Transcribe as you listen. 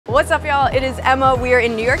What's up, y'all? It is Emma. We are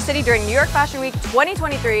in New York City during New York Fashion Week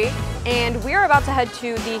 2023, and we are about to head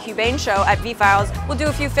to the Hubane show at V-Files. We'll do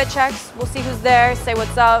a few fit checks, we'll see who's there, say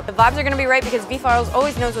what's up. The vibes are gonna be right because V-Files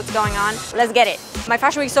always knows what's going on. Let's get it. My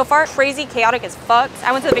fashion week so far, crazy, chaotic as fuck.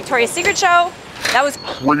 I went to the Victoria's Secret show. That was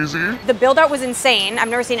crazy. The build out was insane. I've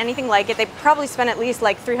never seen anything like it. They probably spent at least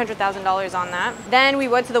like $300,000 on that. Then we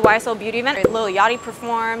went to the YSL beauty event. Lil Yachty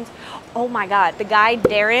performed. Oh my God, the guy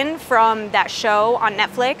Darren from that show on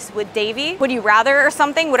Netflix with Davey, Would You Rather or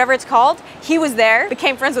something, whatever it's called, he was there.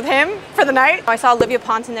 Became friends with him for the night. I saw Olivia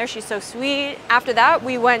Ponton there, she's so sweet. After that,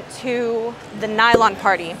 we went to the Nylon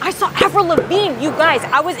party. I saw Avril Lavigne, you guys.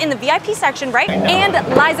 I was in the VIP section, right? And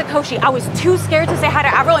Liza Koshy. I was too scared to say hi to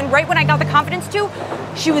Avril, and right when I got the confidence to,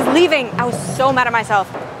 she was leaving. I was so mad at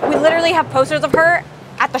myself. We literally have posters of her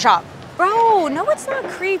at the shop. Bro, no, it's not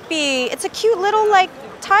creepy. It's a cute little like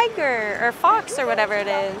tiger or fox or whatever it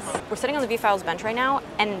is. We're sitting on the V-Files bench right now,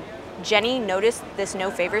 and Jenny noticed this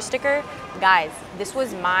no favor sticker. Guys, this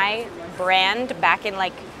was my brand back in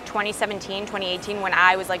like 2017, 2018 when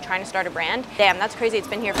I was like trying to start a brand. Damn, that's crazy. It's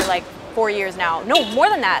been here for like 4 years now. No, more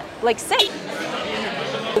than that, like 6.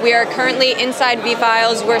 We are currently inside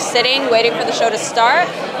V-Files. We're sitting, waiting for the show to start.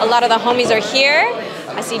 A lot of the homies are here.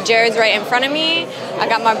 I see Jared's right in front of me. I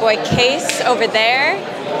got my boy Case over there.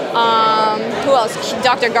 Who else?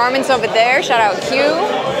 Dr. Garment's over there. Shout out Q.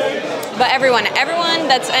 But everyone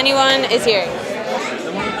that's anyone is here.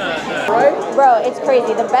 Bro, it's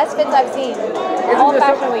crazy. The best fits I've seen all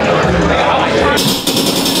Fashion Week.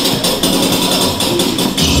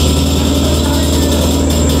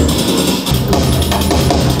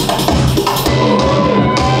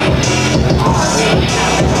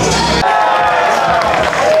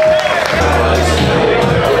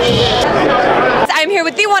 I'm here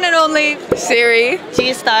with the one and only Siri.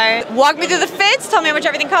 G-Star. Walk me through the fits, tell me how much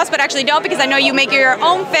everything costs, but actually don't because I know you make your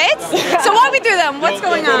own fits. So walk me through them. What's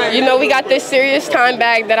going on? You know, we got this serious time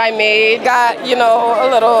bag that I made. Got, you know,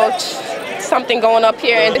 a little something going up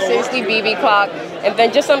here, and this is the BB clock. And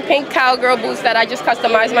then just some pink cowgirl boots that I just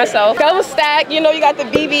customized myself. Double stack, you know, you got the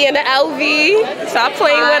BB and the LV. Stop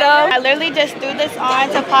playing with them. I literally just threw this on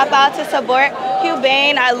to pop out to support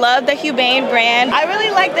Hubane. I love the Hubane brand. I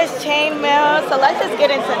really like this chainmail, so let's just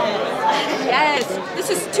get into this. Yes, this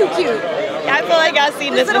is too cute. I feel like I've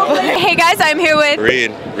seen this before. Hey guys, I'm here with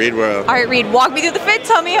reidwrld. All right, Reed, walk me through the fit.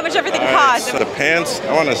 Tell me how much everything costs. So the pants,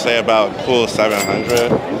 I want to say about cool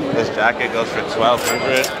 700. This jacket goes for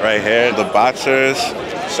 1200. Right here, the boxers,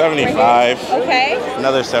 75. Okay.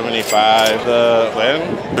 Another 75. The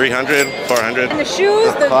when? 300, 400. And the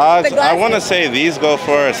shoes, the clogs, the I want to say these go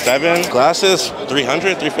for 7. Glasses,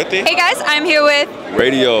 300, 350. Hey guys, I'm here with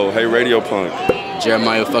heyradiopunk.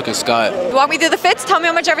 Jeremiah fucking Scott. Walk me through the fits. Tell me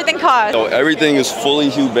how much everything costs. So everything is fully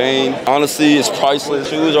Hubane. Honestly, it's priceless.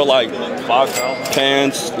 Shoes are like $5,000.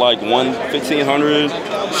 Pants like $1,500.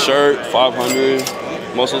 Shirt $500.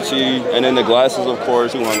 Muscle tee, and then the glasses, of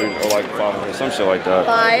course, 200 or like 500, some shit like that.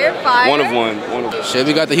 Fire. One of one. Shit,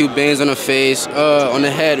 we got the Hubanes on the face, on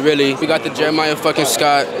the head, really. We got the Jeremiah fucking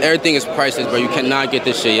Scott. Everything is priceless, but you cannot get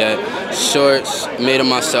this shit yet. Shorts, made them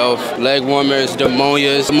myself. Leg warmers,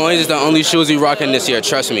 Demonias. Demonias is the only shoes we rocking this year,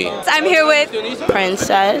 trust me. I'm here with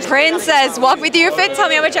Princess. Walk me through your fit. Tell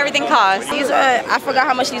me how much everything costs. These are, I forgot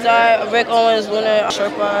how much these are. Rick Owens, Luna,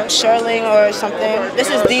 Sherpa, Sherling or something. This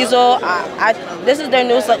is Diesel. This is their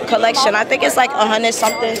new collection. I think it's like 100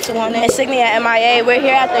 something, 200. Insignia MIA. We're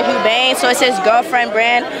here at the Hubane, so it says girlfriend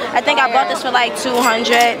brand. I think I bought this for like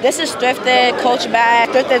 200. This is thrifted, Coach bag,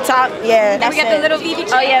 thrifted top. Yeah. And we got the little Vivi.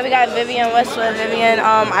 Oh yeah, we got Vivian Westwood. Vivian.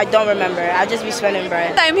 I don't remember. I just be spending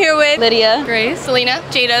bread. I'm here with Lydia, Grace, Selena,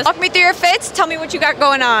 Jada. Walk me through your fits. Tell me what you got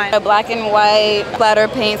going on. a black and white platter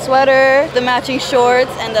paint sweater, the matching shorts,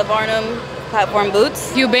 and the Barnum platform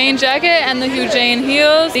boots. Hubane jacket and the Hubane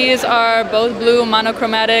heels. These are both blue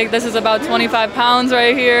monochromatic. This is about 25 pounds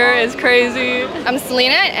right here. It's crazy. I'm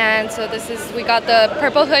Selena, and so we got the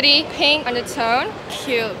purple hoodie, pink undertone,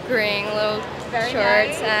 cute green little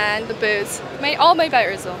shorts, and the boots. All made by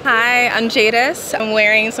Urzel. Hi, I'm Jadis. I'm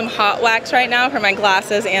wearing some hot wax right now for my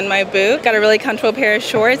glasses and my boot. Got a really comfortable pair of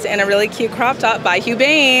shorts and a really cute crop top by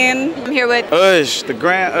Hubane. I'm here with Ush, the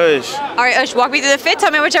Grand Ush. All right, Ush, walk me through the fit. Tell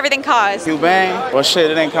me how much everything costs. Hubane. Well, shit,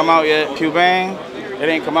 it ain't come out yet. Hubane. It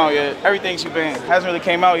ain't come out yet. Everything's Hubane. Hasn't really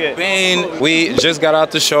came out yet. Hubane, we just got out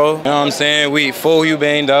the show. You know what I'm saying? We full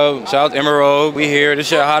Hubane up. Shout out to NYFW. We here. This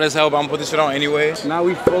shit hot as hell, but I'm gonna put this shit on anyways. Now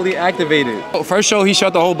we fully activated. First show, he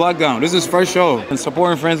shut the whole block down. This is his first show. And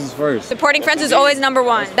supporting friends is first. Supporting friends is always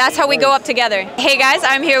 #1. That's how we go up together. Hey guys,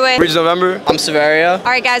 I'm here with reedsnovember. I'm Saverio. All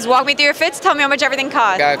right guys, walk me through your fits. Tell me how much everything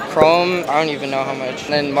costs. Got Chrome, I don't even know how much.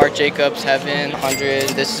 And then Marc Jacobs, Heaven, 100.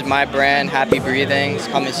 This is my brand, Happy Breathing. It's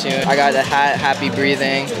coming soon. I got the hat, Happy Breathing.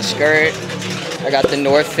 The skirt. I got the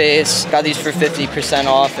North Face. Got these for 50%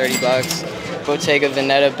 off, 30 bucks. Bottega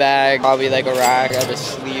Veneta bag, probably like a rack. I got a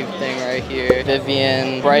sleeve thing right here.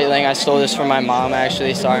 Vivian, Breitling, I stole this from my mom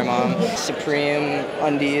actually, sorry mom. Supreme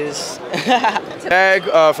undies. Bag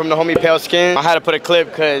from the homie Pale Skin. I had to put a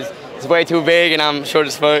clip because it's way too big and I'm short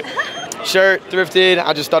as fuck. Shirt, thrifted,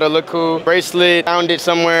 I just thought it looked cool. Bracelet, found it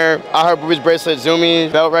somewhere. I heard Boobies bracelet,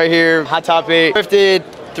 Zoomies. Belt right here, Hot Topic.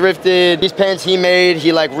 Thrifted. These pants he made,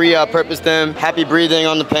 he like repurposed them. Happy Breathing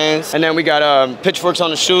on the pants. And then we got pitchforks on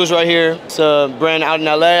the shoes right here. It's a brand out in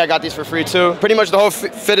LA. I got these for free too. Pretty much the whole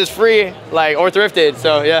fit is free, like, or thrifted.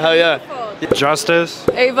 So yeah, hell yeah. Justice.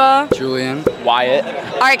 Ava. Julian. Wyatt.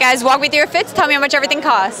 All right guys, walk me through your fits. Tell me how much everything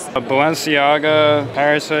costs. A Balenciaga,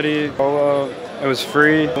 Paris hoodie, polo. It was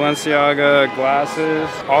free. Balenciaga glasses,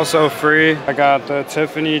 also free. I got the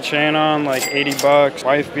Tiffany chain on, like 80 bucks.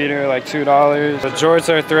 Wife beater, like $2. The jorts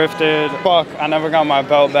are thrifted. Fuck, I never got my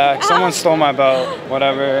belt back. Someone stole my belt,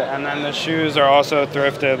 whatever. And then the shoes are also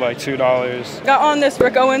thrifted, like $2. Got on this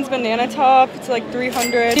Rick Owens banana top. It's like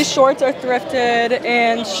 300. These shorts are thrifted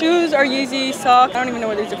and shoes are Yeezy socks. I don't even know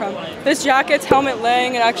where these are from. This jacket's helmet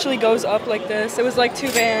laying. It actually goes up like this. It was like 2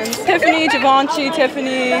 bands. Tiffany, Givenchy,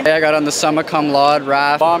 Tiffany. I got on the Summercome Laud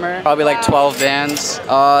Raf bomber, probably like 12 bands.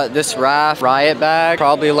 This Raf Riot bag,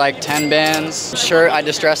 probably like 10 bands. Shirt, I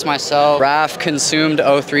distressed myself. Raf consumed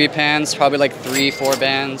 03 pants, probably like 3-4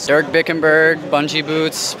 bands. Dirk Bickenberg bungee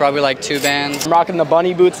boots, probably like 2 bands. I'm rocking the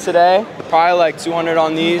bunny boots today. Probably like 200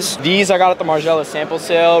 on these. These I got at the Margiela sample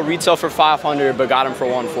sale. Retail for 500, but got them for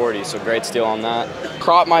 140, so great steal on that.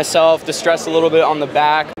 Crop myself, distressed a little bit on the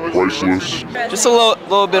back. Priceless. Just a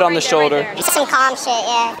little bit on the shoulder. Just some calm shit,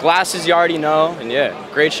 yeah. Glasses you already know, and yeah,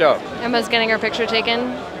 great show. Emma's getting her picture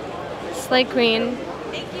taken. Slay Queen.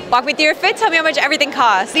 Walk me through your fit. Tell me how much everything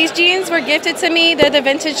costs. These jeans were gifted to me. They're the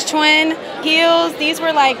vintage twin heels. These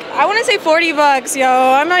were like, I want to say 40 bucks, yo.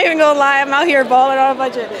 I'm not even gonna lie. I'm out here balling on a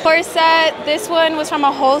budget. Corset, this one was from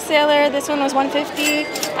a wholesaler. This one was 150.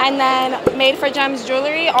 And then madeforgemz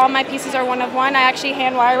jewelry. All my pieces are 1 of 1. I actually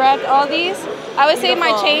hand wire wrapped all these. I would say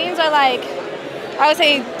my chains are like, I would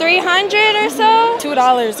say 300 or so.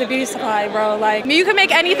 $2 a beauty supply, bro. Like, you can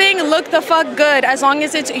make anything look the fuck good as long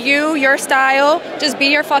as it's you, your style. Just be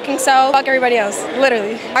your fucking self. Fuck everybody else,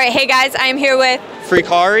 literally. All right, hey guys, I am here with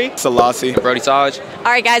freekhari, Selassie, brodietaj. All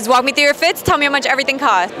right guys, walk me through your fits. Tell me how much everything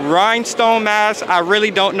costs. Rhinestone mask, I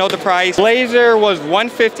really don't know the price. Blazer was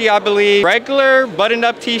 $150, I believe. Regular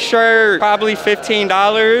button-up t-shirt, probably $15.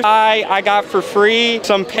 I got for free.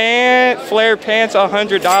 Some pants, flare pants,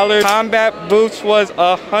 $100. Combat boots was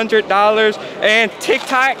 $100. And Tic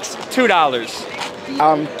Tacs, $2.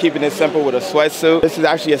 I'm keeping it simple with a sweatsuit. This is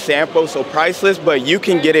actually a sample, so priceless, but you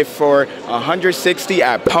can get it for $160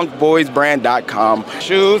 at punkboysbrand.com.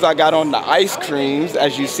 Shoes, I got on the ice creams,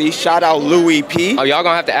 as you see. Shout out Louis P. Oh, y'all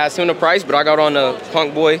gonna have to ask him the price, but I got on the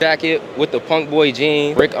Punk Boy jacket with the Punk Boy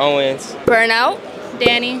jean. Rick Owens. Burnout.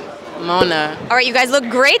 Danny. Mona. All right, you guys look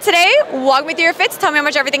great today. Walk me through your fits. Tell me how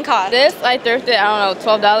much everything costs. This I thrifted, I don't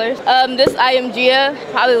know, $12. This I am Gia,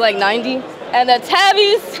 probably like 90. And the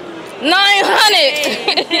tabbies,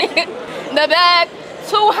 900. The bag,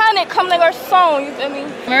 200. Come like our song, you feel me?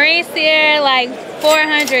 Marie's here, like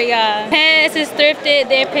 400, y'all. Pants is thrifted,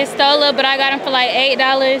 they're Pistola, but I got them for like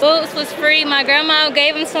 $8. Boots was free. My grandma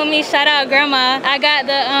gave them to me. Shout out grandma. I got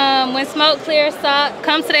the When Smoke Clears sock.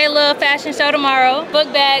 Come to their little fashion show tomorrow.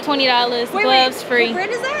 Book bag, $20. Gloves free. What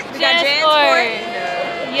brand is that? We got Jansport.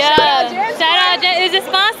 Yeah. Shout out. Is it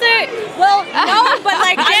sponsored? Well, no, but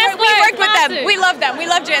like we worked with them. sponsored. We love them. We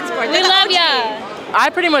love Jansport. We love y'all. I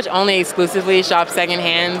pretty much only exclusively shop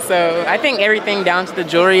secondhand, so I think everything down to the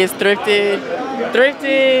jewelry is thrifted.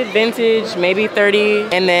 Thrifted, vintage, maybe 30,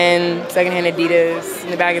 and then secondhand Adidas,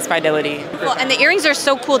 and the bag is Fidelity. Well, and the earrings are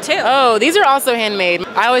so cool too. Oh, these are also handmade.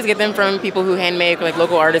 I always get them from people who handmade, like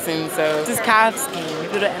local artisans, so this is calfskin.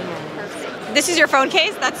 This is your phone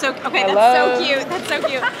case? That's so, okay, Hello. that's so cute. That's so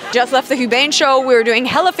cute. Just left the Hubane show. We were doing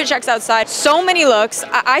hella fit checks outside. So many looks.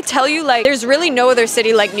 I tell you, like, there's really no other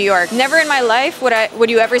city like New York. Never in my life would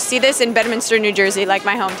you ever see this in Bedminster, New Jersey, like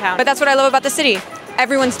my hometown. But that's what I love about the city.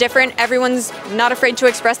 everyone's different. Everyone's not afraid to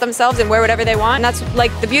express themselves and wear whatever they want. And that's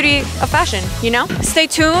like the beauty of fashion, you know? Stay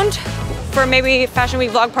tuned for maybe Fashion Week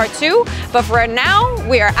vlog part 2. But for now,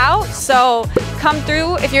 we are out. So come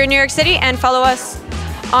through if you're in New York City and follow us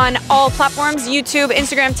on all platforms, YouTube,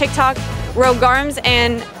 Instagram, TikTok, Rogue Garms,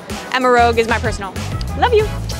 and Emma Rogue is my personal. Love you.